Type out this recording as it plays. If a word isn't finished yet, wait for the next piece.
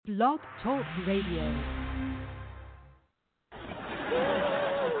Blog Talk Radio.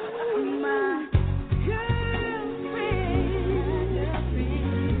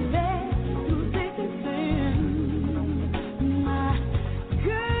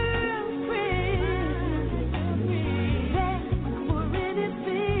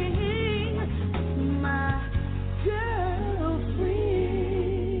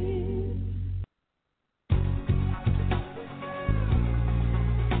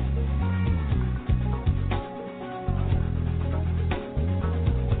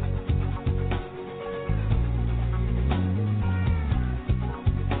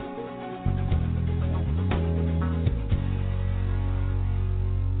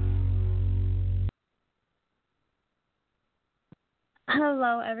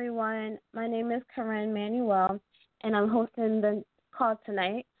 Hello, everyone. My name is Karen Manuel, and I'm hosting the call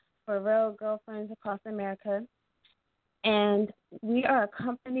tonight for Real Girlfriends Across America. And we are a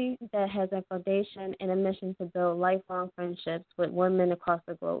company that has a foundation and a mission to build lifelong friendships with women across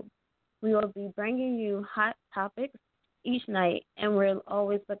the globe. We will be bringing you hot topics each night, and we're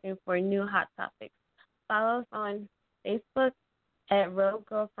always looking for new hot topics. Follow us on Facebook at Real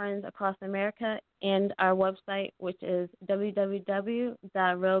Girlfriends Across America and our website, which is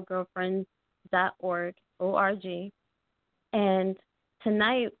www.realgirlfriends.org. And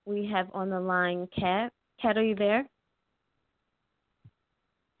tonight we have on the line Kat. Kat, are you there?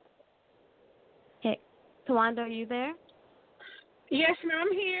 Okay. Tawanda, are you there? Yes, ma'am,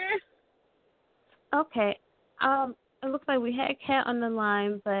 I'm here. Okay. It looks like we had Kat on the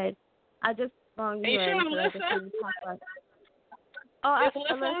line, but I just found you. Are you sure, Alyssa? Oh, is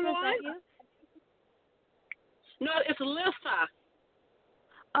Alyssa on the line? You? No, it's Alyssa.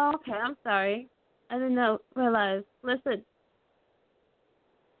 Oh, okay. I'm sorry. I didn't realize. Listen.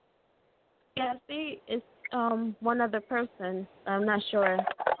 Yeah, see, it's one other person. I'm not sure.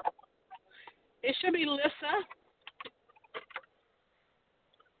 It should be Lissa.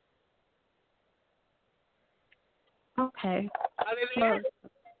 Okay. Are they there?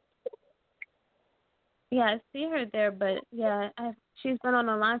 Yeah, I see her there, but yeah, she's been on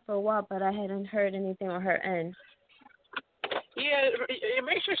the line for a while, but I hadn't heard anything on her end. Yeah,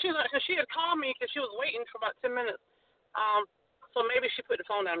 make sure because she had called me because she was waiting for about 10 minutes. So maybe she put the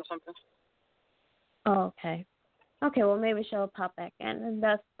phone down or something. Oh, okay. Okay, well, maybe she'll pop back in, and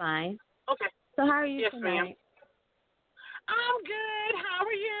that's fine. Okay. So how are you yes, tonight? Ma'am. I'm good. How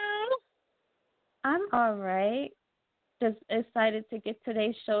are you? I'm all right. Just excited to get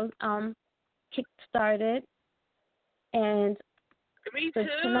today's show kick started. And me so too.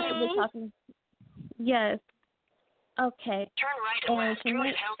 tonight we're talking. Yes. Okay. Turn right at West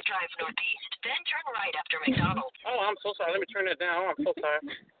Druid Health Drive Northeast, then turn right after McDonald's. Oh, I'm so sorry. Let me turn it down. Oh, I'm so sorry.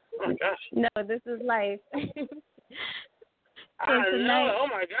 Oh my gosh. No, this is life. I know. Oh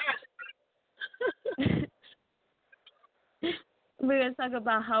my gosh. We're going to talk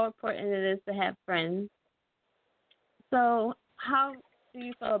about how important it is to have friends. So how do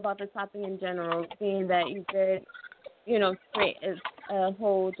you feel about the topic in general, being that you did, create a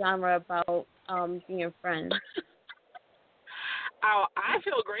whole genre about being friends? I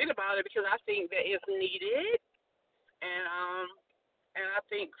feel great about it because I think that it's needed, and I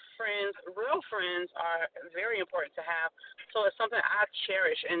think real friends are very important to have. So it's something I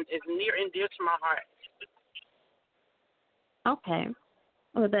cherish and is near and dear to my heart. Okay.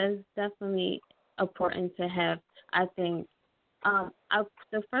 Well, that's definitely important to have. I think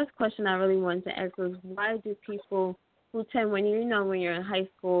the first question I really wanted to ask was, why do people who tend, when you're in high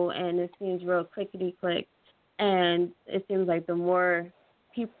school and it seems real clickety-click, and it seems like the more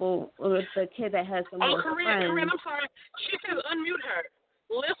people, or the kid that has the more friends. Corinne, I'm sorry. She says unmute her.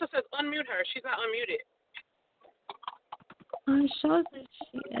 Lisa says unmute her. She's not unmuted. I'm sure that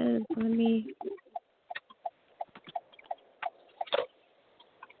she is. Let me.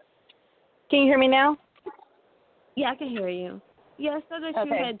 Can you hear me now? Yeah, I can hear you. Yeah, so that you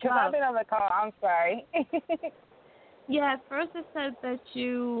okay, had because I've been on the call. I'm sorry. Yeah, at first it said that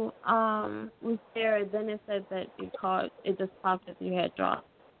you was there, then it said that you called. It just popped that you had dropped.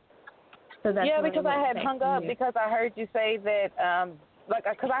 So that's because I had hung up because I heard you say that,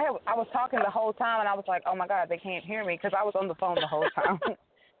 because I was talking the whole time and I was like, oh my God, they can't hear me because I was on the phone the whole time.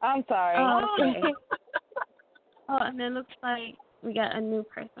 I'm sorry. Oh, okay. Oh, and it looks like we got a new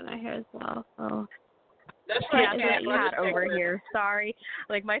person out here as well. So. That's right. It's hot over here. Sorry.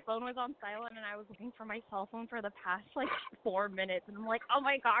 My phone was on silent, and I was looking for my cell phone for the past, 4 minutes. And I'm like, oh,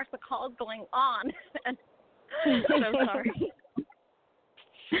 my gosh, the call is going on. And I'm so sorry.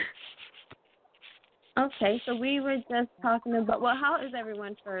 Okay, so we were just talking about, well, how is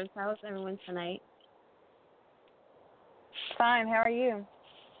everyone first? How is everyone tonight? Fine. How are you?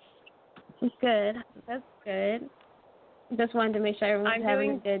 Good. That's good. Just wanted to make sure everyone's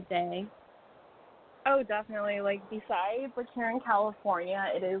having a good day. Oh, definitely. Like, besides, like, here in California,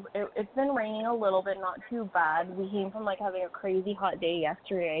 it's been raining a little bit, not too bad. We came from, like, having a crazy hot day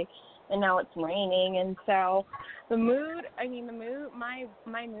yesterday, and now it's raining, and so my mood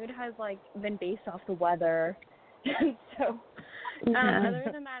has, like, been based off the weather. And so,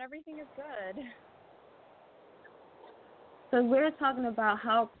 other than that, everything is good. So we're talking about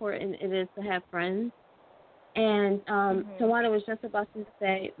how important it is to have friends. And Tawana was just about to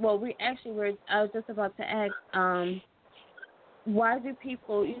say, I was just about to ask, why do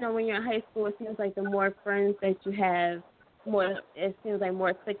people, when you're in high school, it seems like the more friends that you have, it seems like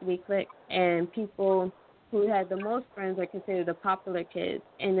more clickety click, and people who have the most friends are considered the popular kids,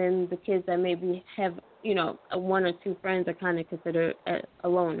 and then the kids that maybe have, one or two friends are kind of considered a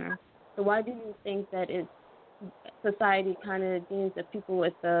loner. So why do you think that society kind of deems the people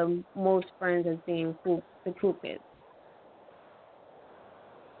with the most friends as being the cool kids?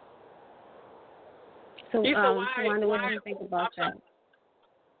 So, Tawana, what do you think about that?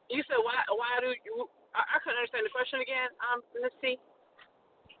 You said why do you? I couldn't understand the question again. Let's see.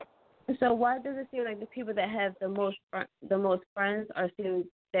 So why does it feel like the people that have the most friends are seen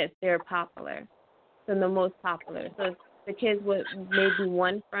that they're popular? So the most popular. So the kids with maybe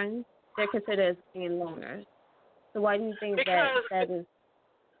one friend, they're considered as being loners. So why do you think that is?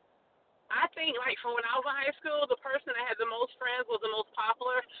 I think, like, from when I was in high school, the person that had the most friends was the most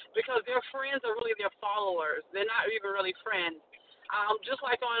popular because their friends are really their followers. They're not even really friends. Just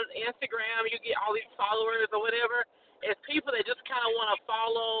like on Instagram, you get all these followers or whatever. It's people that just kind of want to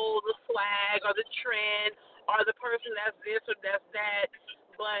follow the swag or the trend or the person that's this or that's that.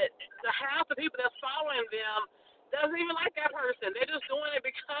 But half the people that's following them doesn't even like that person. They're just doing it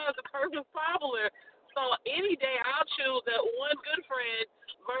because the person's popular. So any day I'll choose that one good friend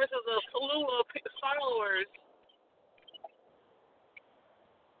versus a slew of followers.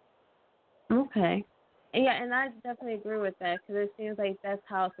 Okay. Yeah, and I definitely agree with that because it seems like that's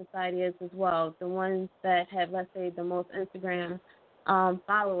how society is as well. The ones that have, let's say, the most Instagram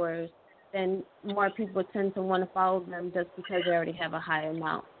followers, then more people tend to want to follow them just because they already have a high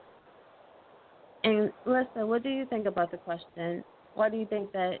amount. And Lisa, what do you think about the question? Why do you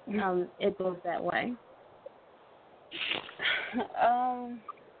think that it goes that way?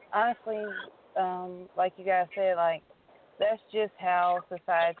 Honestly, like you guys said, like, that's just how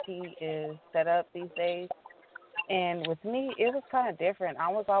society is set up these days. And with me, it was kind of different. I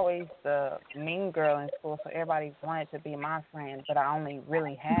was always the mean girl in school, so everybody wanted to be my friend, but I only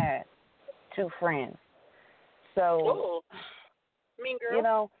really had two friends. So, mean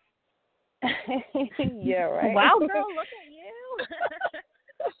girl. Yeah, right. Wow, girl, look at you.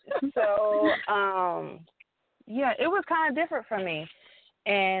 So, yeah, it was kind of different for me.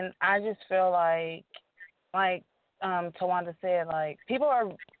 And I just feel like Tawanda said, like,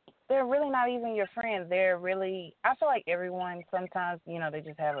 they're really not even your friends. They're really, I feel like everyone sometimes, they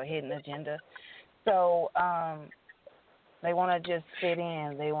just have a hidden agenda. So, they want to just fit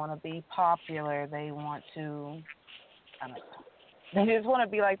in. They want to be popular. They want to, I don't know. They just want to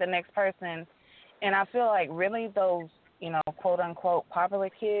be like the next person. And I feel like really those, quote unquote popular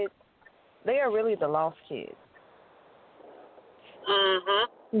kids, they are really the lost kids.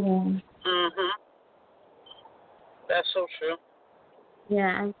 Mhm. That's so true.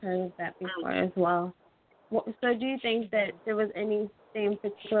 Yeah, I've heard of that before as well. So do you think that there was anything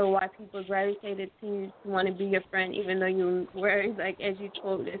particular why people gravitated to you to want to be your friend, even though you were, like, as you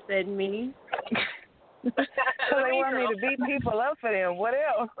quoted, said mean? So they want me to beat people up for them. What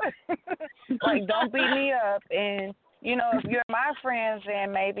else? Like, don't beat me up. And, if you're my friends,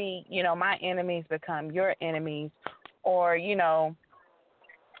 then maybe, my enemies become your enemies. Or, and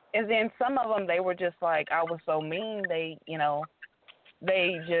then some of them, they were just like, I was so mean, they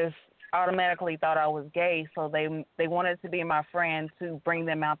just automatically thought I was gay, so they wanted to be my friend to bring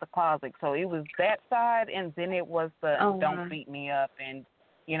them out the closet. So it was that side, and then it was the don't beat me up and,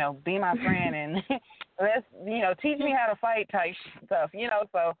 be my friend and let's, teach me how to fight type stuff,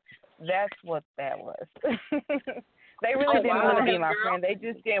 so that's what that was. They really didn't want to be my friend. They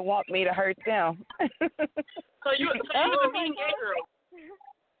just didn't want me to hurt them. So you were the mean gay girl.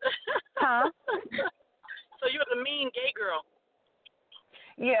 Huh? So you were the mean gay girl.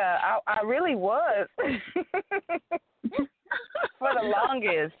 Yeah, I really was. For the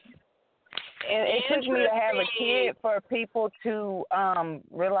longest. And it took me to have a kid for people to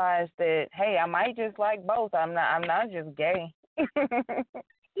realize that, hey, I might just like both. I'm not just gay. No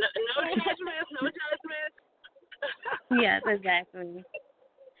judgment. Yes, exactly.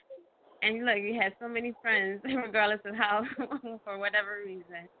 And look, you have so many friends, regardless of how, for whatever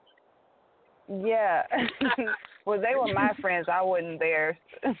reason. Yeah. Well, they were my friends. I wasn't theirs.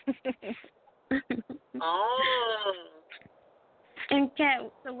 Oh. And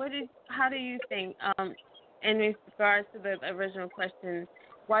Kat, so how do you think, in regards to the original question,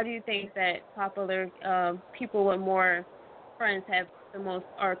 why do you think that popular people with more friends have the most,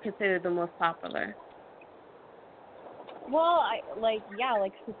 or considered the most popular? Well,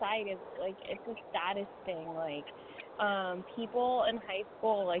 society is it's a status thing. People in high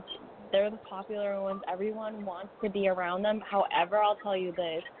school, they're the popular ones. Everyone wants to be around them. However, I'll tell you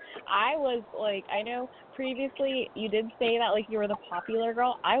this: I was I know previously you did say that you were the popular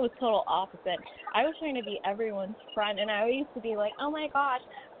girl. I was total opposite. I was trying to be everyone's friend, and I used to be like, oh my gosh,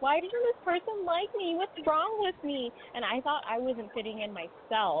 why doesn't this person like me? What's wrong with me? And I thought I wasn't fitting in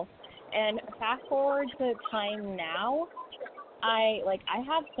myself. And fast forward to time now, I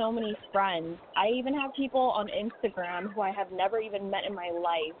have so many friends. I even have people on Instagram who I have never even met in my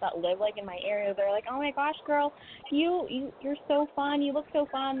life that live in my area. They're like, oh my gosh, girl, you're so fun. You look so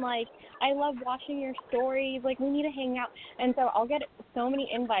fun. I love watching your stories. We need to hang out. And so I'll get so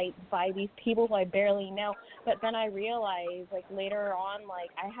many invites by these people who I barely know. But then I realize later on,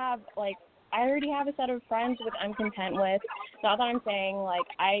 I already have a set of friends which I'm content with. Not that I'm saying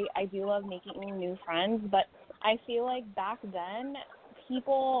I do love making new friends, but I feel back then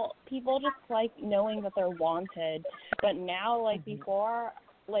people just knowing that they're wanted. But now before,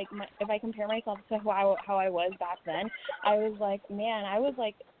 if I compare myself to how I was back then, I was I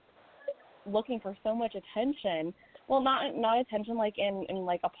was looking for so much attention. Well, not attention in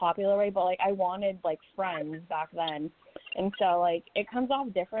a popular way, but I wanted friends back then. And so it comes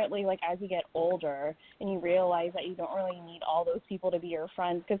off differently as you get older and you realize that you don't really need all those people to be your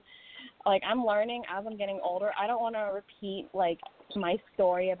friends, because I'm learning as I'm getting older. I don't want to repeat my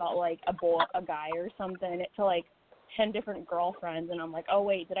story about a guy or something to 10 different girlfriends, and I'm oh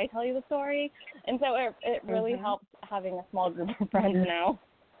wait, did I tell you the story? And so it really helps having a small group of friends now.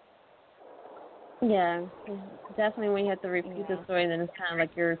 Yeah, definitely. When you have to repeat the story, then it's kind of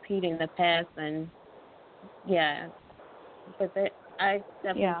you're repeating the past, and but I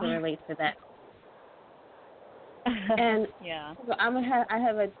definitely can relate to that. And so I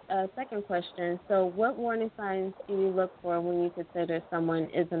have a second question. So, what warning signs do you look for when you consider someone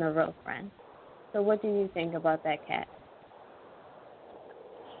isn't a real friend? So, what do you think about that, Kat?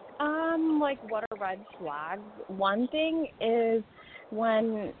 What are red flags? One thing is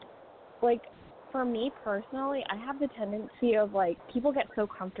when, for me personally, I have the tendency of, people get so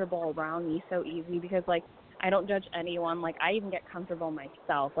comfortable around me so easy because, I don't judge anyone. I even get comfortable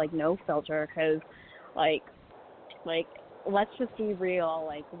myself, no filter, because, let's just be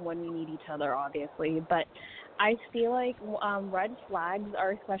real, when we need each other, obviously. But I feel red flags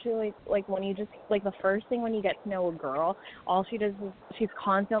are especially, when you just, the first thing when you get to know a girl, all she does is she's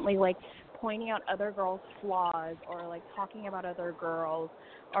constantly, pointing out other girls' flaws or, talking about other girls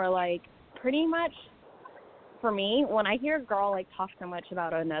or, pretty much, for me, when I hear a girl, talk so much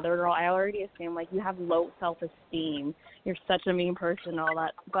about another girl, I already assume, you have low self-esteem. You're such a mean person and all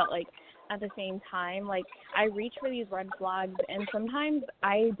that. But, at the same time, I reach for these red flags, and sometimes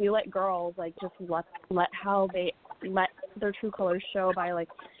I do let girls, just let their true colors show by,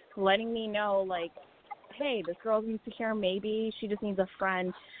 letting me know, hey, this girl's insecure. Maybe she just needs a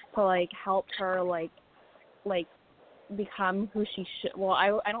friend to, help her, become who she should. Well,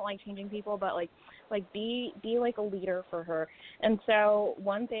 I don't like changing people, but, be a leader for her. And so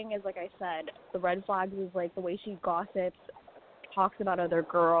one thing is, I said, the red flags is, the way she gossips, talks about other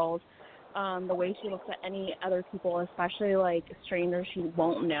girls, the way she looks at any other people, especially strangers she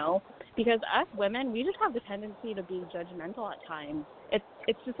won't know. Because us women, we just have the tendency to be judgmental at times.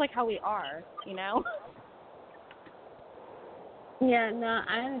 It's just how we are, you know? Yeah, no,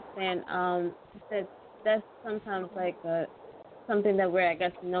 I understand. That's sometimes something that we're, I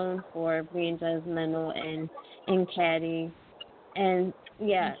guess, known for, being judgmental and catty, and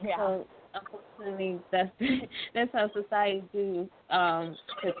so unfortunately that's how society do to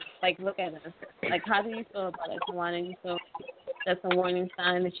look at us. How do you feel about it, Tawana? You feel that's a warning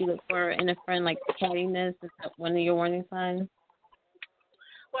sign that you look for in a friend, cattiness? Is that one of your warning signs?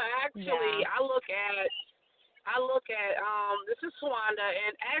 Well, actually, I look at this is Tawanda,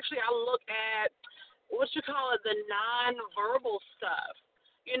 and actually I look at what you call it, the non-verbal stuff.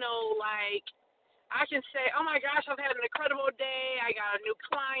 I can say, oh my gosh, I've had an incredible day, I got a new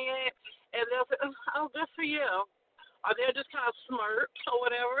client, and they'll say, oh, good for you. Or they'll just kind of smirk or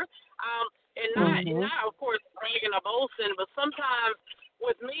whatever. And not, of course, bragging or boasting, but sometimes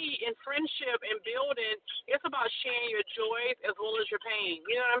with me in friendship and building, it's about sharing your joys as well as your pain.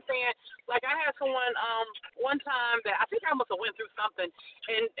 You know what I'm saying? Like I had someone one time that I think I must have went through something,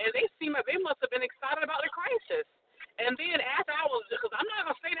 and they seemed like they must have been excited about the crisis. And then after I was, because I'm not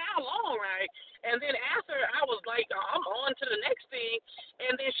gonna stay down long, right? And then after I was like, I'm on to the next thing.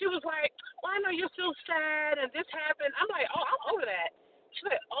 And then she was like, well, I know you're still sad, and this happened. I'm like, oh, I'm over that. She's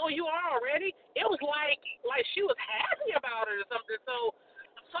like, oh, you are already? It was like she was happy about it or something. So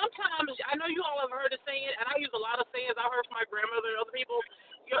sometimes, I know you all have heard the saying, and I use a lot of sayings I heard from my grandmother and other people.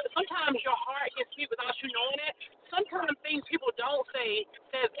 Sometimes your heart can speak without you knowing it. Sometimes things people don't say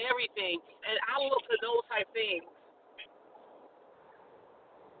says everything, and I look for those type things.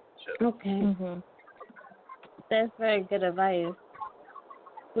 Okay. That's very good advice.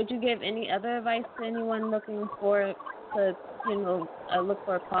 Would you give any other advice to anyone looking for to, look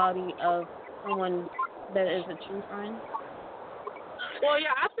for a quality of someone that is a true friend? Well,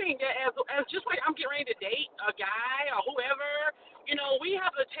 yeah, I think that as just like I'm getting ready to date a guy or whoever, we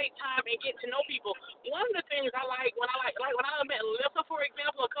have to take time and get to know people. One of the things I like when I met Lisa, for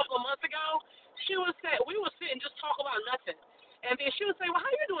example, a couple of months ago, we would sit and just talk about nothing. And then she would say, well, how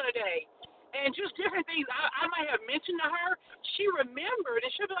you doing today? And just different things I might have mentioned to her, she remembered,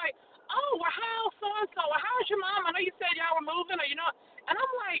 and she'll be like, oh, well, how's so-and-so? Well, how's your mom? I know you said y'all were moving, or and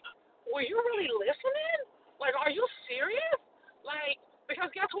I'm like, were you really listening? Like, are you serious? Like,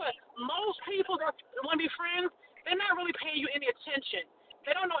 because guess what? Most people that want to be friends, they're not really paying you any attention.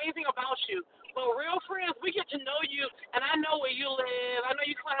 They don't know anything about you. But real friends, we get to know you, and I know where you live. I know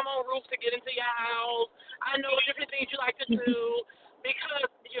you climb on roofs to get into your house. I know different things you like to do because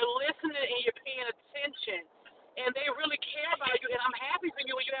you're listening and you're paying attention. And they really care about you, and I'm happy for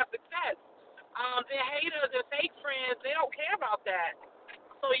you when you have success. The haters and fake friends, they don't care about that.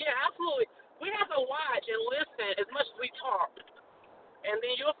 So, yeah, absolutely. We have to watch and listen as much as we talk. And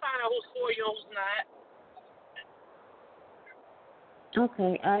then you'll find out who's for you and who's not.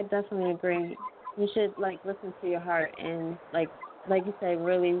 Okay, I definitely agree. You should listen to your heart and like you said,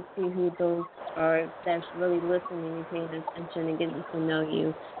 really see who those are that's really listening and paying attention and getting to know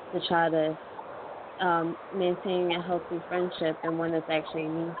you to try to maintain a healthy friendship and one that's actually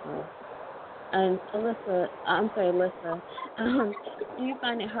meaningful. And Alyssa, do you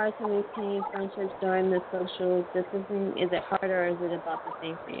find it hard to maintain friendships during the social distancing? Is it harder or is it about the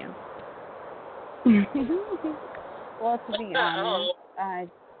same for you? Well, to be honest, I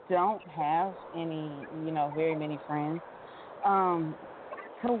don't have any, very many friends.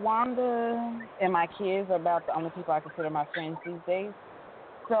 Tawanda and my kids are about the only people I consider my friends these days.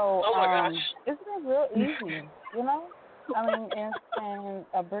 So it's been real easy, I mean, it's been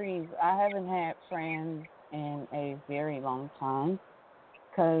a breeze. I haven't had friends in a very long time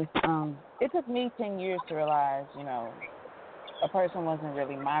because it took me 10 years to realize, a person wasn't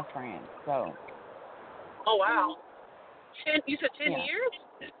really my friend. So. Oh, wow. You said 10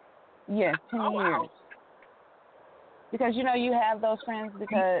 years? Yes, 10 years. Wow. Because, you have those friends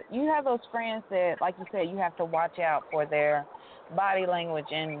that, like you said, you have to watch out for their body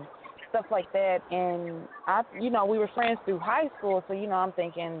language and stuff like that. And, we were friends through high school, so, I'm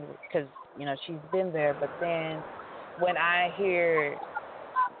thinking, because, she's been there. But then when I hear,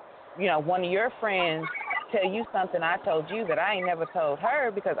 one of your friends tell you something I told you that I ain't never told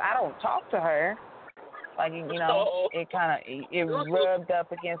her because I don't talk to her, it kind of rubbed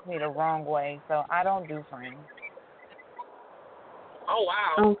up against me the wrong way. So I don't do friends. Oh,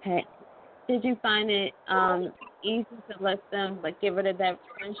 wow. Okay. Did you find it easy to let them get rid of that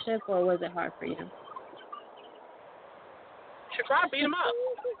friendship, or was it hard for you? Should try to beat him up.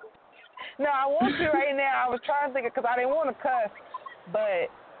 No, I want to right now. I was trying to think because I didn't want to cuss, but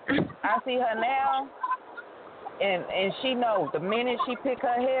I see her now, and she knows the minute she pick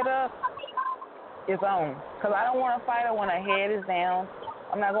her head up, it's on. Because I don't want to fight her when her head is down.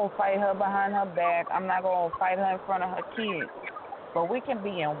 I'm not going to fight her behind her back. I'm not going to fight her in front of her kids. But we can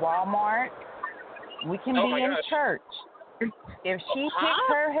be in Walmart. We can be in church. If she picks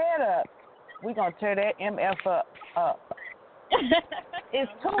her head up, we're going to tear that MF up.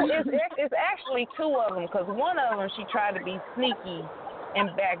 It's actually two of them, because one of them, she tried to be sneaky and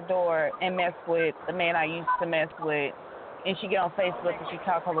backdoor and mess with the man I used to mess with. And she get on Facebook and she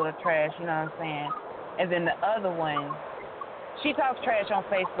talk a little trash, you know what I'm saying? And then the other one, she talks trash on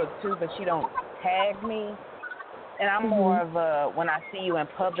Facebook too, but she don't tag me. And I'm more of a when I see you in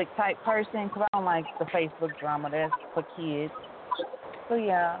public type person, because I don't like the Facebook drama. That's for kids. So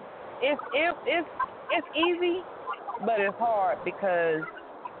yeah, it's easy, but it's hard because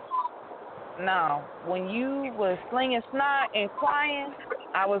when you was slinging snot and crying,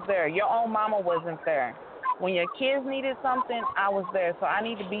 I was there. Your own mama wasn't there. when your kids needed something, I was there. So I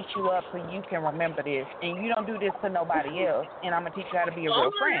need to beat you up so you can remember this. And you don't do this to nobody else. And I'm going to teach you how to be a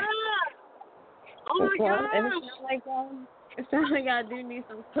real friend. Oh, my God. And it sounds like I do need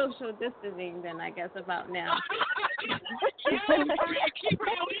some social distancing then, I guess, about now.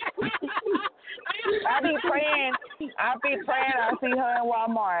 I be praying. I see her in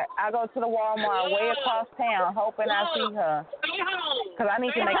Walmart. I go to the Walmart way across town hoping I see her. Because I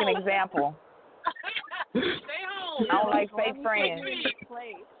need to make an example. Stay home. I don't like fake friends.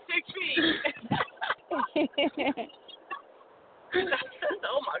 6 feet.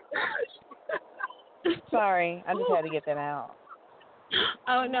 Oh, my gosh. Sorry, I just had to get that out.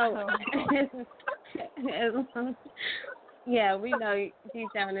 Oh, no. Yeah, we know deep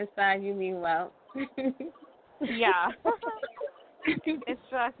down inside you mean well. Yeah. It's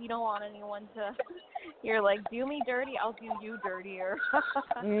just you don't want anyone to. You're like, do me dirty, I'll do you dirtier.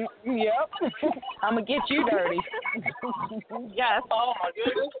 Yep. I'm gonna get you dirty. Yes. Oh my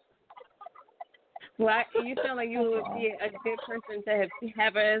goodness. Well, you sound like you would be a good person to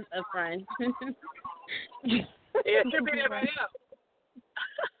have as a friend. Yeah, should be everybody else.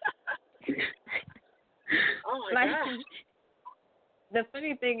 Oh my gosh. The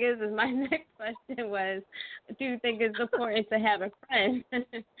funny thing is my next question was, do you think it's important to have a friend?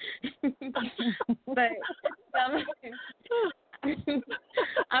 But I'm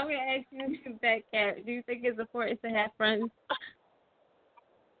going to ask you back, Kat. Do you think it's important to have friends?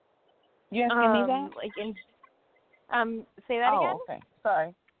 You asking me that? Say that again? Oh, okay.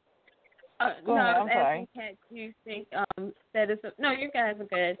 Sorry. No, ahead, I was I'm sorry. asking Kat, do you think that it's no, you guys are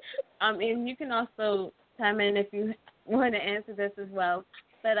good. And you can also chime in if you want to answer this as well.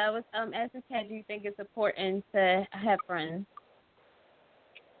 But I was asking Kat, do you think it's important to have friends?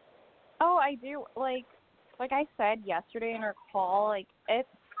 Oh, I do. Like I said yesterday in our call, like it's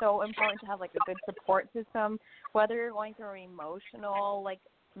so important to have like a good support system, whether you're going through emotional, like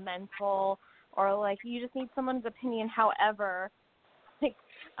mental, or like you just need someone's opinion. However, like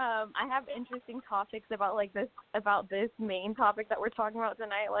I have interesting topics about this main topic that we're talking about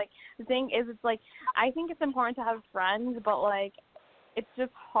tonight. Like the thing is, it's like I think it's important to have friends, but like it's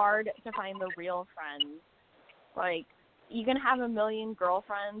just hard to find the real friends. Like you can have a million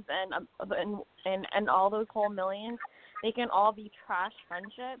girlfriends and all those whole millions, they can all be trash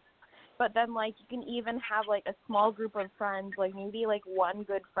friendships. But then, like, you can even have, like, a small group of friends, like, maybe, like, one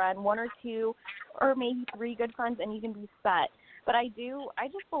good friend, one or two, or maybe three good friends, and you can be set. But I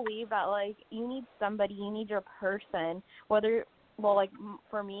just believe that, like, you need somebody, you need your person,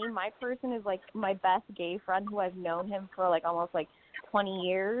 for me, my person is, like, my best gay friend who I've known him for, like, almost, like, 20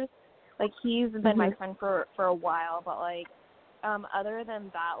 years. Like, he's been my friend for a while, but, like, other than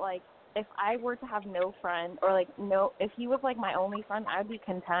that, like, if I were to have no friend, or, like, if he was, like, my only friend, I'd be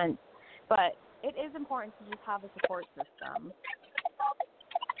content. But it is important to just have a support system.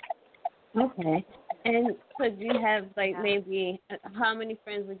 Okay. And could you have, like, maybe, how many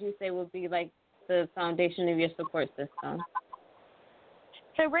friends would you say would be, like, the foundation of your support system?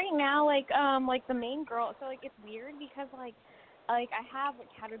 So right now, like the main girl, so, like, it's weird because, like I have a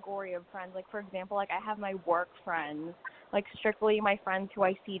category of friends. Like, for example, like, I have my work friends, like, strictly my friends who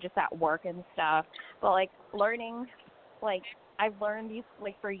I see just at work and stuff. But, like, I've learned these,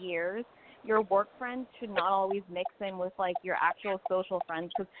 like, for years. Your work friends should not always mix in with, like, your actual social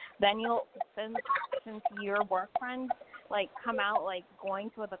friends, because then since your work friends, like, come out, like, going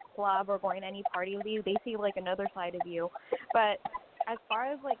to the club or going to any party with you, they see, like, another side of you. But as far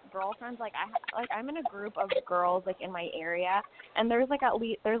as, like, girlfriends, like, I'm in a group of girls, like, in my area, and there's, like,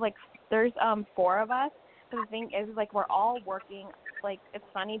 there's 4 of us. So the thing is, like, we're all working. Like, it's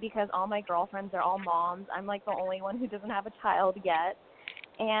funny because all my girlfriends are all moms. I'm, like, the only one who doesn't have a child yet.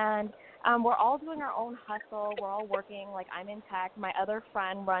 And we're all doing our own hustle. We're all working. Like, I'm in tech. My other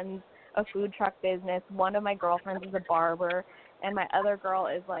friend runs a food truck business. One of my girlfriends is a barber. And my other girl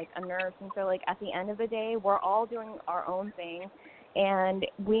is, like, a nurse. And so, like, at the end of the day, we're all doing our own thing. And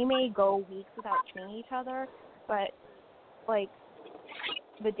we may go weeks without seeing each other. But, like,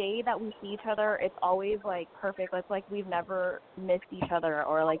 the day that we see each other, it's always, like, perfect. It's like we've never missed each other,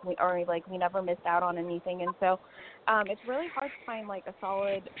 or we never missed out on anything. And so it's really hard to find, like, a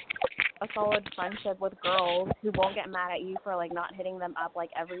solid friendship with girls who won't get mad at you for, like, not hitting them up, like,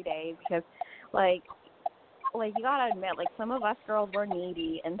 every day, because, like you gotta admit, like, some of us girls, we're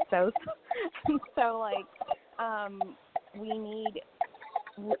needy, and so we need,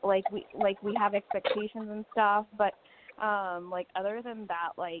 we have expectations and stuff, but like, other than that,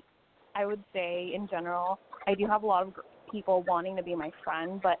 like, I would say in general, I do have a lot of people wanting to be my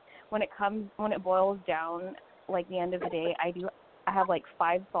friend, but when it boils down, like, the end of the day, I have, like,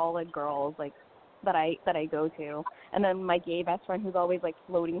 5 solid girls, like, that I go to. And then my gay best friend who's always like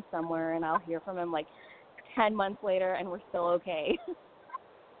floating somewhere, and I'll hear from him like 10 months later, and we're still okay.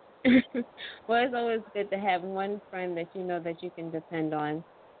 Well, it's always good to have one friend that you know that you can depend on.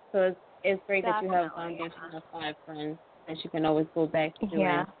 So it's great that you have a foundation of 5 friends that you can always go back to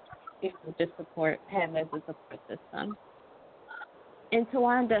and just have as a support system. And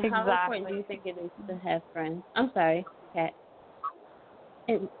Tawanda, how important do you think it is to have friends? I'm sorry, Kat.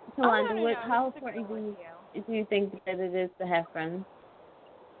 And Tawanda, how important do you think that it is to have friends?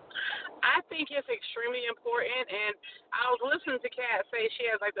 I think it's extremely important, and I was listening to Kat say she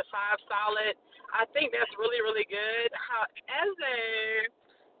has like the 5 solid. I think that's really, really good.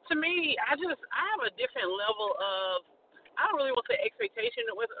 To me, I have a different level of, I don't really want to say expectation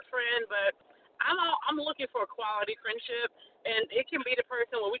with a friend, but I'm looking for a quality friendship, and it can be the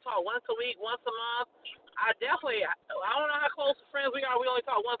person where we talk once a week, once a month. I don't know how close friends we are. We only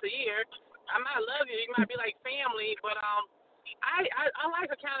talk once a year. I might love you. You might be like family, but I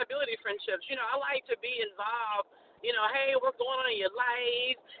like accountability friendships. You know, I like to be involved. You know, hey, what's going on in your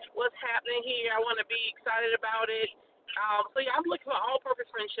life? What's happening here? I want to be excited about it. So yeah, I'm looking for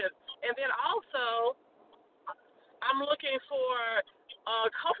all-purpose friendships. And then also, I'm looking for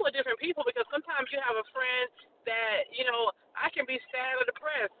a couple of different people, because sometimes you have a friend that, you know, I can be sad or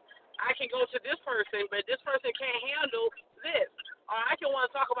depressed. I can go to this person, but this person can't handle this. Or I can want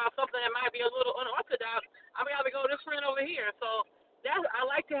to talk about something that might be a little unorthodox. I'm going to have to go to this friend over here. So I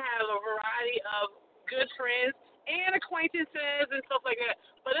like to have a variety of good friends and acquaintances and stuff like that.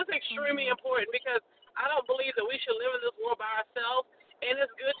 But it's extremely important, because I don't believe that we should live in this world by ourselves. And it's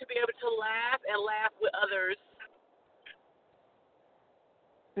good to be able to laugh with others.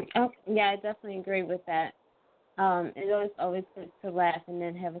 Oh, yeah, I definitely agree with that. It's always good to laugh and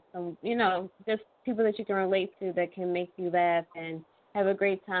then have some, you know, just people that you can relate to that can make you laugh and have a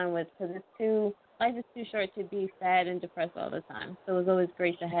great time with, because life is too short to be sad and depressed all the time. So it's always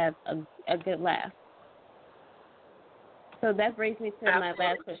great to have a good laugh. So that brings me to my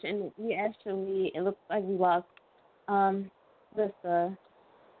last question. It looks like we lost Lissa.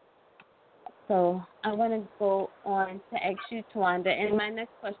 So I want to go on to ask you, Tawanda, and my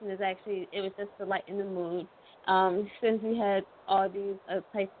next question is actually, it was just to lighten the mood. Since we had all these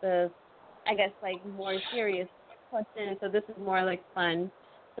types of, I guess, like more serious questions, so this is more like fun.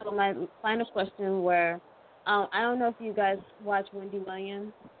 So my final question I don't know if you guys watch Wendy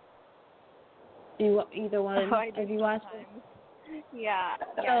Williams. Either one? Have you watched it? Yeah,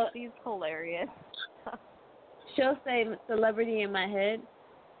 she's hilarious. She'll say celebrity in my head.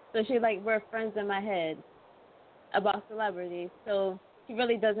 So she we're friends in my head about celebrities. So she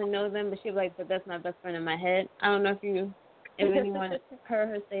really doesn't know them, but she'll be like, but that's my best friend in my head. I don't know if anyone heard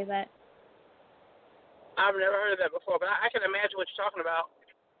her say that. I've never heard of that before, but I can imagine what you're talking about.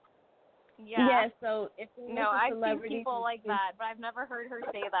 Yeah, so if I've seen people like that, but I've never heard her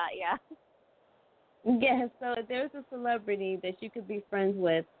say that, Yeah, so if there's a celebrity that you could be friends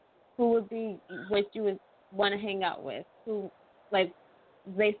with, who would be what you would want to hang out with? Who,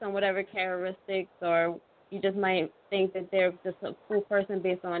 based on whatever characteristics, or you just might think that they're just a cool person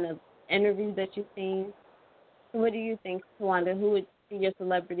based on an interview that you've seen. So what do you think, Tawanda? Who would be your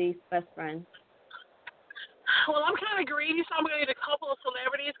celebrity's best friend? Well, I'm kind of greedy, so I'm going to get a couple of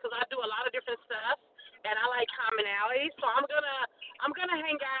celebrities, because I do a lot of different stuff, and I like commonalities. So I'm gonna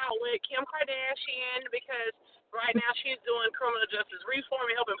hang out with Kim Kardashian, because right now she's doing criminal justice reform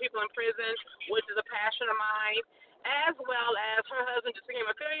and helping people in prison, which is a passion of mine. As well as her husband just became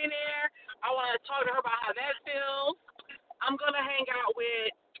a billionaire. I want to talk to her about how that feels. I'm gonna hang out with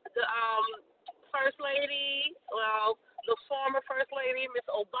the First Lady, the former First Lady, Miss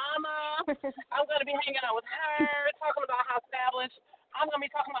Obama. I'm going to be hanging out with her, talking about how established. I'm going to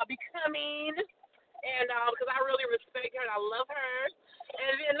be talking about becoming, and because I really respect her and I love her.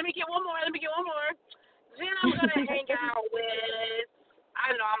 And then let me get one more. Then I'm going to hang out with,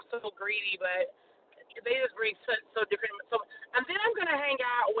 I know I'm so greedy, but they just bring so different. And then I'm going to hang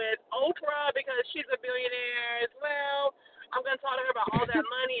out with Oprah, because she's a billionaire as well. I'm going to talk to her about all that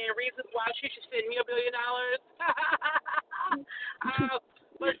money and reasons why she should send me $1 billion.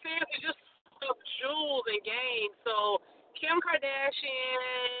 But seriously, just jewels and games. So Kim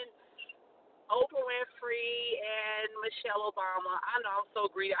Kardashian, Oprah Winfrey, and Michelle Obama. I know I'm so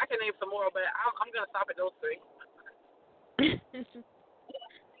greedy. I can name some more, but I'm going to stop at those 3.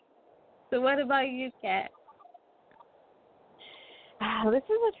 So what about you, Kat? This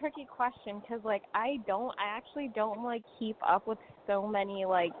is a tricky question, because I actually don't keep up with so many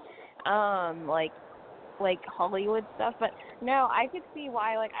Hollywood stuff, but no, I could see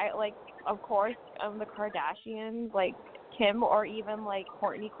why of course the Kardashians, Kim or even like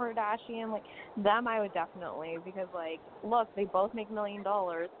Kourtney Kardashian, like them I would definitely, because like look, they both make $1 million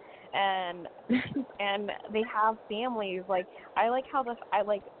and they have families. Like I like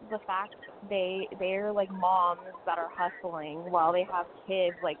the fact they're like moms that are hustling while they have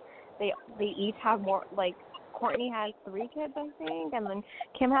kids. Like they each have more, like Kourtney has 3 kids I think, and then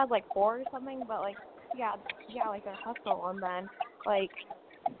Kim has like 4 or something, but like yeah, like their hustle. And then like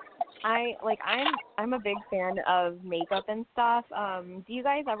I'm a big fan of makeup and stuff. Do you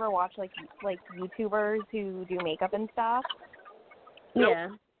guys ever watch like YouTubers who do makeup and stuff? Yeah.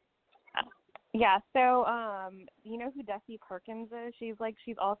 Yeah, so you know who Desi Perkins is? She's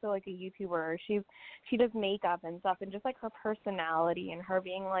also like a YouTuber. She does makeup and stuff, and just like her personality and her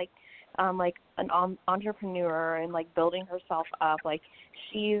being like an entrepreneur and like building herself up, like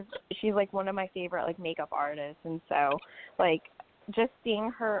she's like one of my favorite like makeup artists. And so like just seeing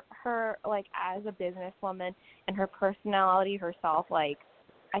her like as a businesswoman and her personality herself, like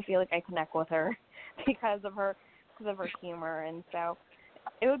I feel like I connect with her because of her humor. And so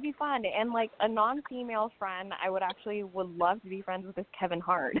it would be fun. And like a non-female friend, I would love to be friends with this Kevin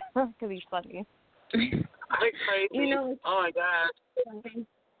Hart because he's funny. Crazy. You know, oh my God.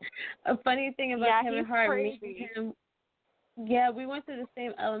 A funny thing about Kevin Hart, crazy. me and him, yeah, we went to the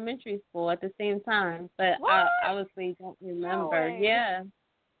same elementary school at the same time, but What? I obviously don't remember. No way.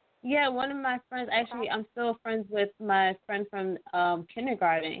 Yeah, one of my friends, actually, I'm still friends with my friend from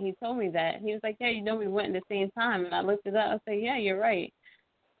kindergarten. He told me that. He was like, yeah, you know, we went at the same time. And I looked it up. I said, yeah, you're right.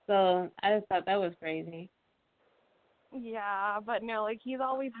 So I just thought that was crazy. Yeah, but no, like he's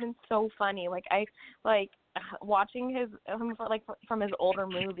always been so funny. Like I like watching him like from his older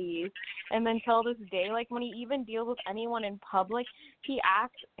movies, and then till this day, like when he even deals with anyone in public,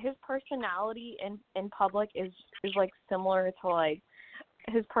 his personality in public is like similar to like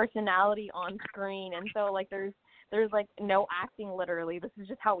his personality on screen. And so like there's like no acting, literally. This is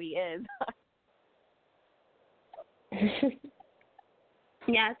just how he is.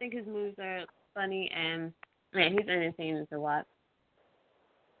 Yeah, I think his moves are funny, and yeah, he's entertaining to watch.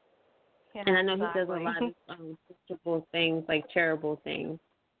 Yeah, and I know exactly. he does a lot of charitable things, like charitable things.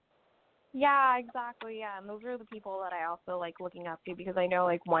 Yeah, exactly. Yeah, and those are the people that I also like looking up to, because I know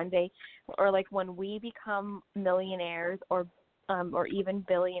like one day, or like when we become millionaires or even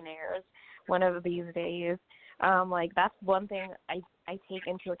billionaires one of these days, like that's one thing I take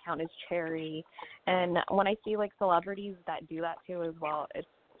into account is charity. And when I see like celebrities that do that too as well, it's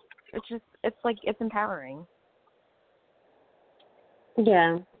empowering.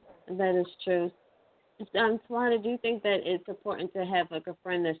 Yeah, that is true. Tawana, do you think that it's important to have like a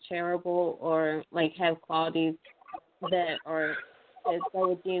friend that's charitable, or like have qualities that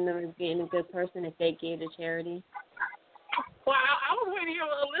would deem them as being a good person if they gave to charity? Well, I was waiting to hear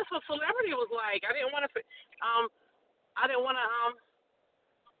what a list of celebrity was like. I didn't want to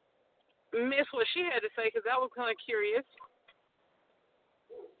miss what she had to say, because that was kind of curious.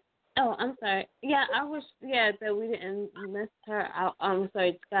 Oh, I'm sorry. Yeah, I wish that we didn't miss her out.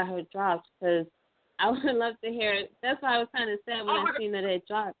 Sorry, got her dropped, because I would love to hear. That's why I was kind of sad when I seen that it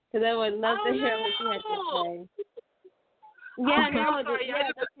dropped, because I would love to hear what she had to say. Yeah, okay, no, I'm sorry.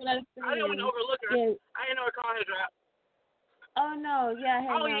 that's what I was saying. I didn't want to overlook her. Yeah. I didn't know her call had dropped. Oh no, yeah, I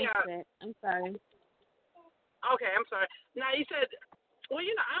had announced yeah. it. I'm sorry. Okay, I'm sorry. Now you said, well,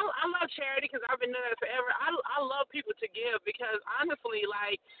 you know, I love charity because I've been doing that forever. I love people to give, because honestly,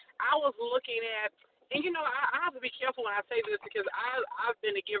 like I was looking at, and you know, I have to be careful when I say this, because I've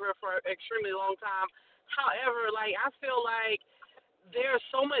been a giver for an extremely long time. However, like I feel like there's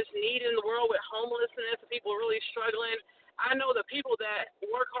so much need in the world with homelessness and people really struggling. I know the people that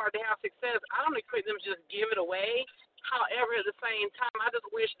work hard to have success, I don't expect them to just give it away. However, at the same time, I just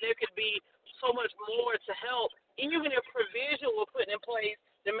wish there could be so much more to help, even if provision was put in place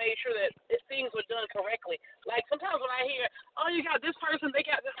to make sure that things were done correctly. Like sometimes when I hear, oh, you got this person, they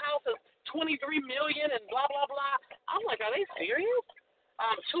got this house of $23 million and blah blah blah, I'm like, are they serious?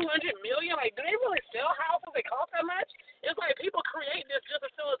 $200 million? Like, do they really sell houses that cost that much? It's like people create this just to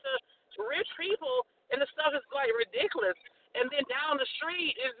sell it to rich people, and the stuff is like ridiculous. And then down the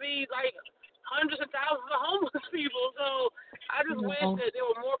street is these like hundreds of thousands of homeless people. So I just wish that there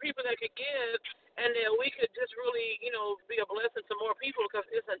were more people that could give, and that we could just really, you know, be a blessing to more people, because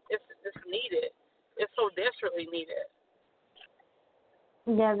it's needed. It's so desperately needed.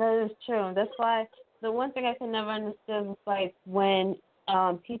 Yeah, that is true. That's why the one thing I could never understand is like when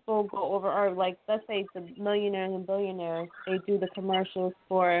people go over, or like let's say the millionaires and billionaires, they do the commercials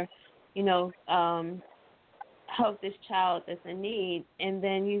for, you know, help this child that's in need, and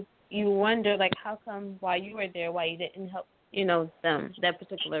then you wonder like how come while you were there, why you didn't help, you know, them, that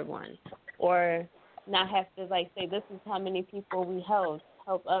particular one, or not have to like say this is how many people we help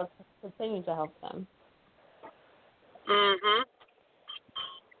us continue to help them. Mhm.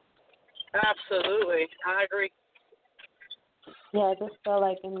 Absolutely, I agree. Yeah, I just feel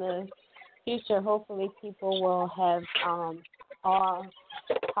like in the future, hopefully, people will have all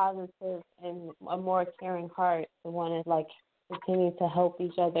positive and a more caring heart to want to like continue to help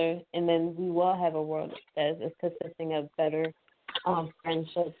each other, and then we will have a world that is consisting of better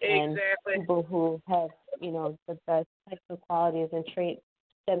friendships and people who have the best types of qualities and traits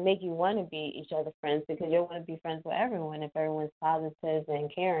that make you want to be each other's friends, because you want to be friends with everyone if everyone's positive and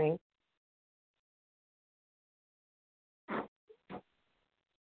caring.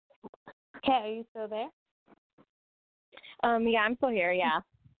 Kat, are you still there? Yeah, I'm still here. Yeah.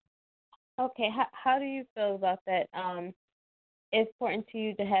 Okay. How do you feel about that? It's important to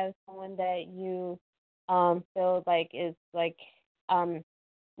you to have someone that you feel like is like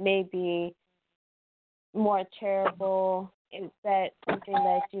maybe more charitable. Is that something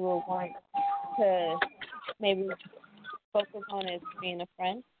that you would want to maybe focus on as being a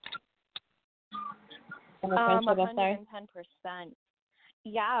friend? 110%.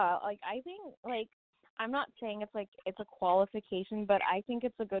 Yeah, like I think like I'm not saying it's a qualification, but I think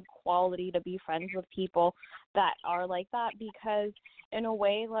it's a good quality to be friends with people that are like that, because in a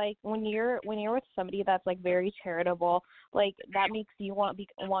way, like when you're with somebody that's like very charitable, like that makes you want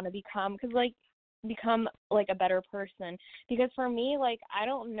to become like a better person. Because for me, like I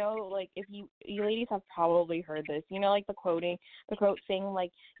don't know, like if you ladies have probably heard this, like the quote saying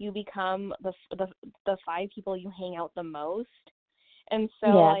like you become the 5 people you hang out the most. And so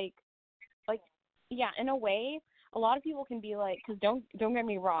like yeah, in a way, a lot of people can be like, because don't get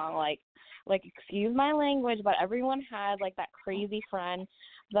me wrong, like excuse my language, but everyone had like that crazy friend,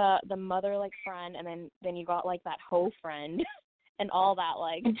 the mother like friend, and then you got like that hoe friend, and all that,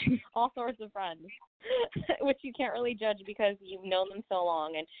 like all sorts of friends, which you can't really judge because you've known them so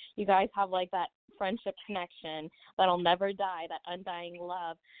long, and you guys have like that friendship connection that'll never die, that undying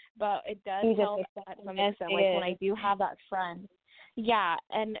love. But it does help at some extent, like when I do have that friend. Yeah,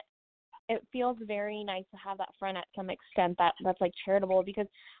 and it feels very nice to have that friend at some extent that's like charitable, because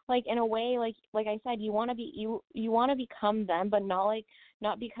like in a way, like I said, you want to be you want to become them, but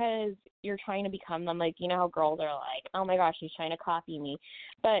not because you're trying to become them. Like, how girls are like, oh my gosh, she's trying to copy me,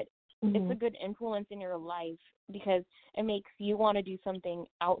 but it's a good influence in your life because it makes you want to do something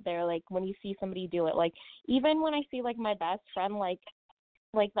out there. Like when you see somebody do it, like even when I see like my best friend like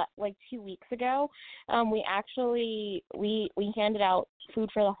that, like 2 weeks ago, we actually we handed out food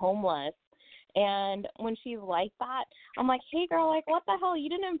for the homeless. And when she's like that, I'm like, hey girl, like what the hell, you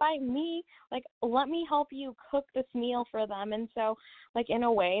didn't invite me, like let me help you cook this meal for them. And so like in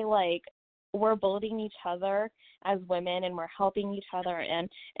a way, like we're building each other as women, and we're helping each other, and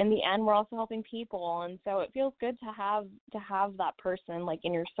in the end we're also helping people. And so it feels good to have that person like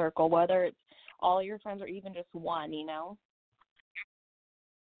in your circle, whether it's all your friends or even just one.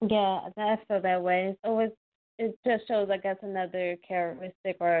 Yeah, I feel that way. It just shows, I guess, another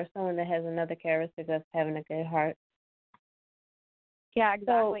characteristic, or someone that has another characteristic of having a good heart. Yeah,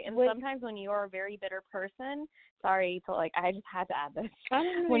 exactly. So, and sometimes when you're a very bitter person, sorry to I just had to add this.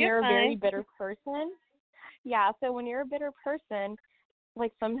 When you're a very bitter person, yeah. So when you're a bitter person,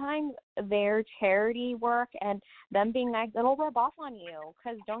 like sometimes their charity work and them being nice, it'll rub off on you.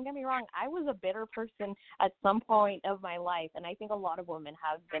 Because don't get me wrong, I was a bitter person at some point of my life, and I think a lot of women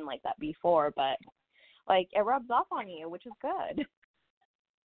have been like that before. But like it rubs off on you, which is good.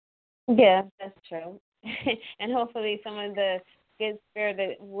 Yeah, that's true. And hopefully some of the good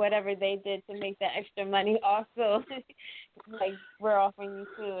spirit, whatever they did to make that extra money, also like we're offering you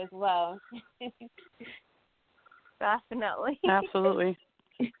too as well. Definitely. Absolutely.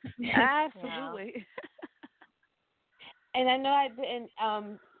 Absolutely. And I know I didn't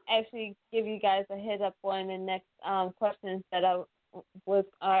actually give you guys a head up on the next questions that I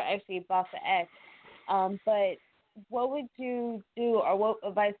are actually about to ask. But what would you do, or what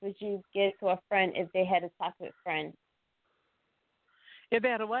advice would you give to a friend if they had a toxic friend? If they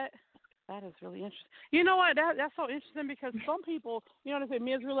had a what? That is really interesting. You know what? That's so interesting, because some people, they say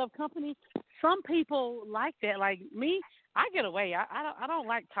misery love company. Some people like that. Like me, I get away. I don't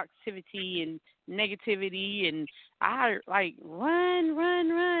like toxicity and negativity, and I like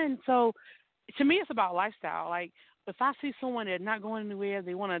run. So to me, it's about lifestyle. Like if I see someone that's not going anywhere,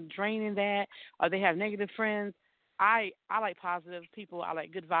 they want to drain in that, or they have negative friends, I like positive people. I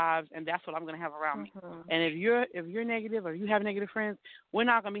like good vibes, and that's what I'm going to have around me. And if you're negative, or you have negative friends, we're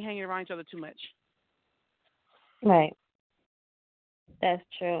not going to be hanging around each other too much. Right. That's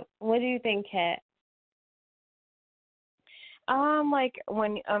true. What do you think, Kat? Like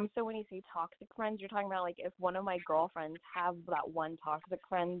so when you say toxic friends, you're talking about like if one of my girlfriends have that one toxic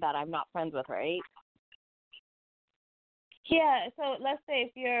friend that I'm not friends with, right? Yeah, so let's say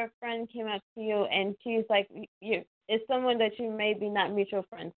if your friend came up to you and she's like, it's someone that you maybe not mutual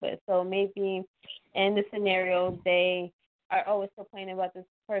friends with. So maybe in the scenario, they are always complaining about this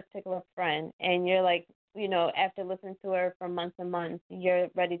particular friend, and you're like, after listening to her for months and months, you're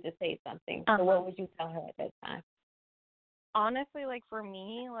ready to say something. So what would you tell her at that time? Honestly, like for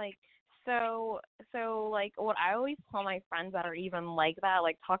me, like so like what I always tell my friends that are even like that,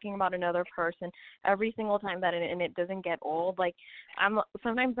 like talking about another person every single time that and it doesn't get old. Like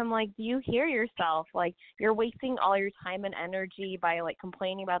sometimes I'm like, do you hear yourself? Like you're wasting all your time and energy by like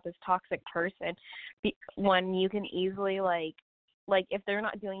complaining about this toxic person when you can easily like if they're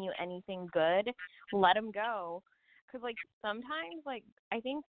not doing you anything good, let them go. Because like sometimes like I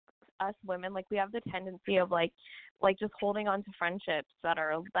think us women, like we have the tendency of like just holding on to friendships that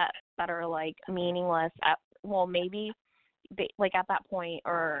are like meaningless maybe they like at that point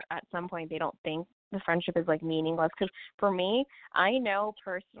or at some point they don't think the friendship is like meaningless. Because for me, I know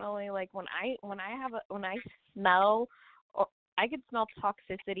personally, like when I smell, or I could smell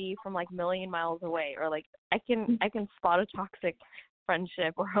toxicity from like a million miles away, or like I can spot a toxic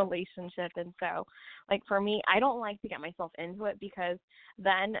friendship or relationship. And so like for me, I don't like to get myself into it, because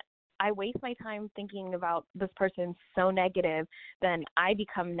then I waste my time thinking about this person so negative, then I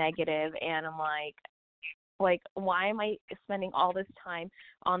become negative, and I'm like, why am I spending all this time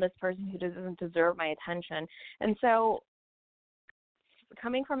on this person who doesn't deserve my attention? And so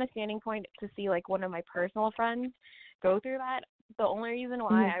coming from a standing point to see like one of my personal friends go through that, the only reason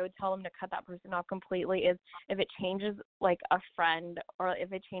why I would tell them to cut that person off completely is if it changes like a friend, or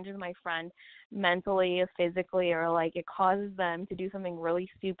if it changes my friend mentally, physically, or like it causes them to do something really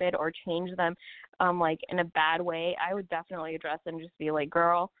stupid or change them like in a bad way. I would definitely address it and just be like,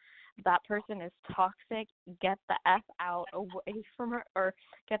 girl, that person is toxic. Get the F out away from her, or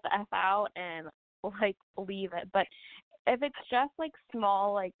get the F out and like leave it. But if it's just like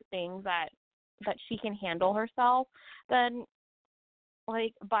small like things that she can handle herself, then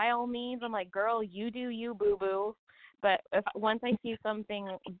like by all means, I'm like, girl, you do you, boo boo. But if once I see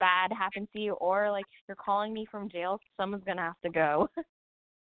something bad happen to you, or like you're calling me from jail, someone's gonna have to go.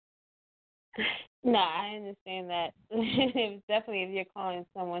 No, I understand that. Definitely, if you're calling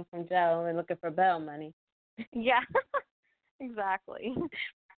someone from jail and looking for bail money. Yeah, exactly.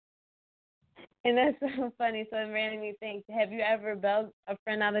 And that's so funny. So it made me think, have you ever bailed a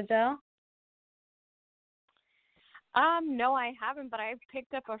friend out of jail? No, I haven't, but I've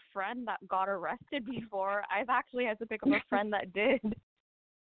picked up a friend that got arrested before. I've actually had to pick up a friend that did.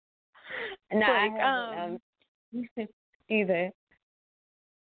 No, like, I haven't either.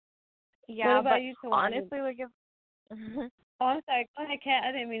 Yeah, what about but you, Tawana? honestly, like if Oh, I'm sorry. Go ahead, Kat.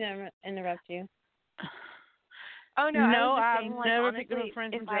 I didn't mean to interrupt you. Oh no, no, I've never honestly, picked up a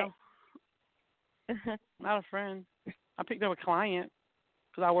friend from jail. Not a friend. I picked up a client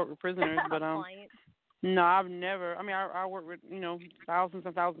because I work with prisoners, but no, I've never. I mean, I work with thousands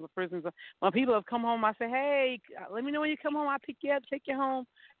and thousands of prisoners. When people have come home, I say, hey, let me know when you come home. I'll pick you up, take you home.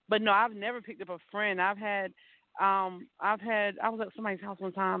 But no, I've never picked up a friend. I was at somebody's house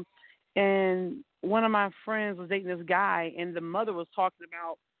one time, and one of my friends was dating this guy, and the mother was talking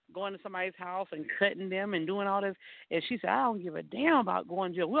about going to somebody's house and cutting them and doing all this. And she said, I don't give a damn about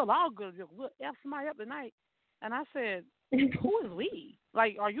going to jail. We'll all go to jail. We'll F somebody up tonight. And I said, who is we?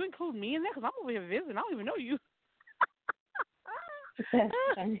 Like, are you including me in that? Because I'm over here visiting. I don't even know you.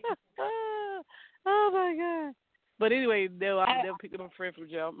 Oh, my God. But anyway, I've never picked up a friend from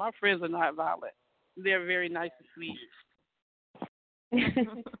jail. My friends are not violent. They're very nice and sweet.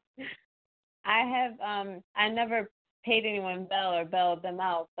 I never paid anyone bail or bailed them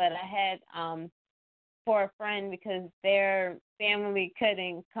out, but I had for a friend, because their family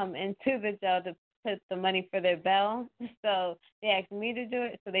couldn't come into the jail to put the money for their bail, so they asked me to do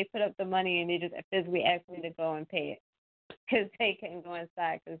it. So they put up the money and they just physically asked me to go and pay it, because they couldn't go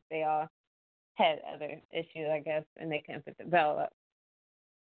inside because they all had other issues, I guess, and they couldn't put the bail up.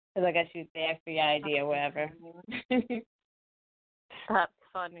 Because I guess they asked for your ID or whatever. That's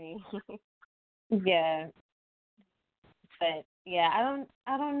funny. Yeah. But yeah,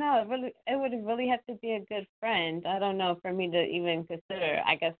 I don't know. It would really have to be a good friend. I don't know, for me to even consider.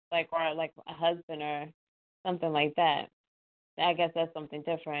 I guess or like a husband or something like that. I guess that's something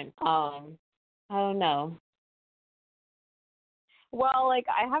different. I don't know. Well, like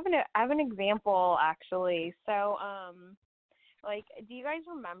I have an example actually. So like, do you guys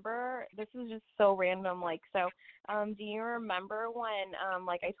remember, this is just so random, like, so, do you remember when,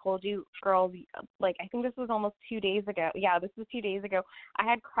 like, I told you, girls, like, I think this was almost 2 days ago. Yeah, this was 2 days ago. I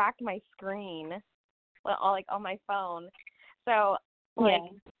had cracked my screen, like, on my phone. So, like,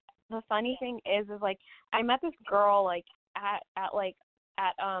 the funny thing is, like, I met this girl, like, at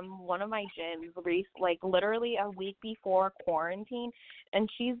one of my gyms, like, literally a week before quarantine, and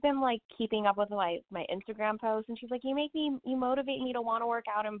she's been, like, keeping up with my Instagram posts, and she's like, you motivate me to want to work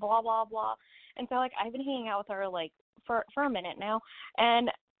out and blah, blah, blah. And so, like, I've been hanging out with her, like, for a minute now,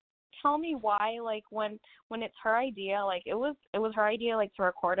 and tell me why, like, when it's her idea, like, it was her idea, like, to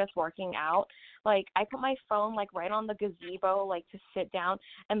record us working out. Like, I put my phone, like, right on the gazebo, like, to sit down,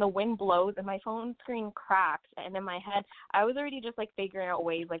 and the wind blows, and my phone screen cracks, and in my head, I was already just, like, figuring out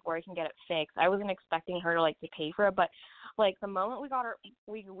ways, like, where I can get it fixed. I wasn't expecting her to, like, to pay for it, but, like, the moment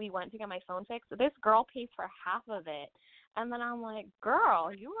we went to get my phone fixed, this girl pays for half of it. And then I'm like,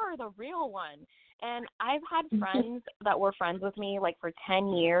 girl, you are the real one. And I've had friends that were friends with me, like, for 10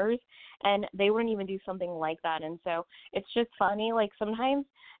 years, and they wouldn't even do something like that. And so it's just funny. Like, sometimes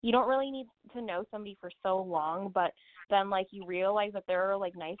you don't really need to know somebody for so long, but then, like, you realize that there are,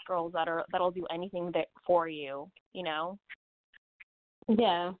 like, nice girls that'll do anything for you, you know?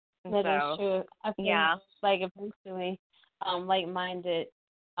 Yeah, that is true. I think, yeah. like, eventually, like-minded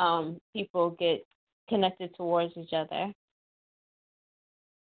people get connected towards each other.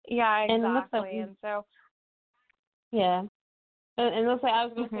 Yeah, And exactly. it looks like I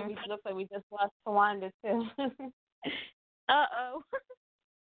was going to say, it looks like we just lost Tawanda, too. Uh-oh.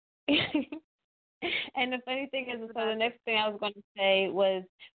 And the funny thing is, so the next thing I was going to say was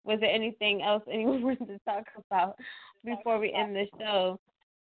there anything else anyone wanted to talk about before we end the show?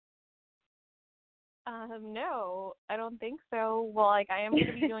 No, I don't think so. Well, like, I am going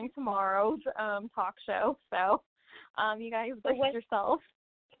to be doing tomorrow's talk show, so you guys brace yourselves.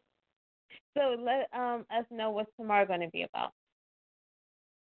 So let us know what's tomorrow going to be about.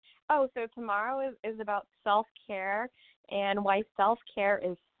 Oh, so tomorrow is about self-care and why self-care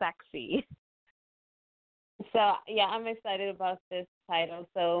is sexy. So, yeah, I'm excited about this title.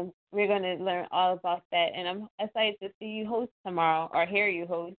 So we're going to learn all about that. And I'm excited to see you host tomorrow or hear you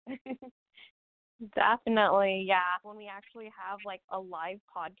host. Definitely, yeah. When we actually have, like, a live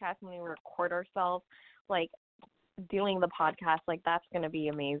podcast, when we record ourselves, like, doing the podcast, like, that's going to be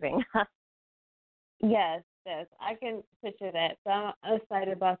amazing. Yes, I can picture that. So I'm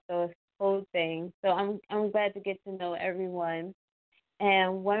excited about the whole thing. So I'm glad to get to know everyone.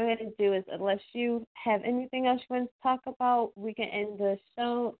 And what I'm going to do is, unless you have anything else you want to talk about, we can end the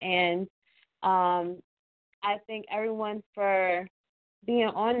show. And I thank everyone for being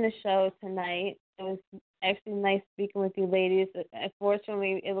on the show tonight. It was actually nice speaking with you ladies.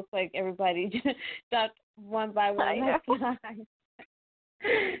 Unfortunately, it looks like everybody just stopped one by one.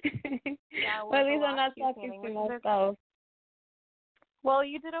 Yeah, well, at least I'm not talking to myself. Well,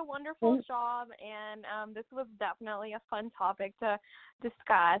 you did a wonderful job, and this was definitely a fun topic to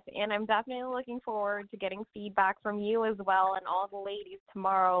discuss, and I'm definitely looking forward to getting feedback from you as well and all the ladies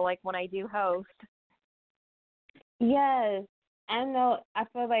tomorrow, like when I do host. Yes. I know. I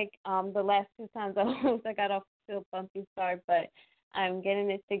feel like the last 2 times I hosted, I got off to a bumpy start, but I'm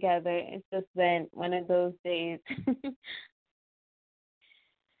getting it together. It's just been one of those days.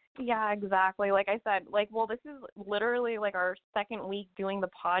 Yeah, exactly. Like I said, like, well, this is literally like our second week doing the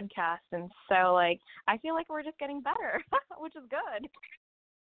podcast, and so, like, I feel like we're just getting better, which is good.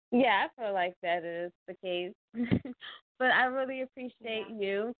 Yeah, I feel like that is the case. But I really appreciate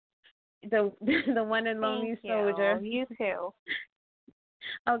you, the one and lonely soldier. You too.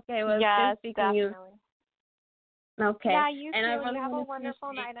 Okay, well, yes, good speaking to you. Okay. Yeah, you and too. I really you have a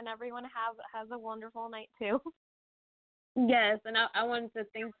wonderful night, and everyone has a wonderful night too. Yes, and I wanted to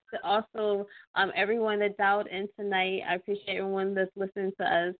thank also everyone that dialed in tonight. I appreciate everyone that's listening to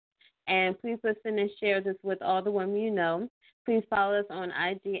us. And please listen and share this with all the women you know. Please follow us on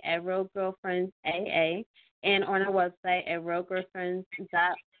IG at Real Girlfriends AA and on our website at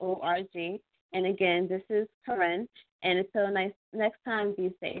realgirlfriends.org. And again, this is Karen. And until next time,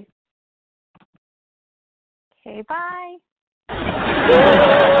 be safe. Okay, bye.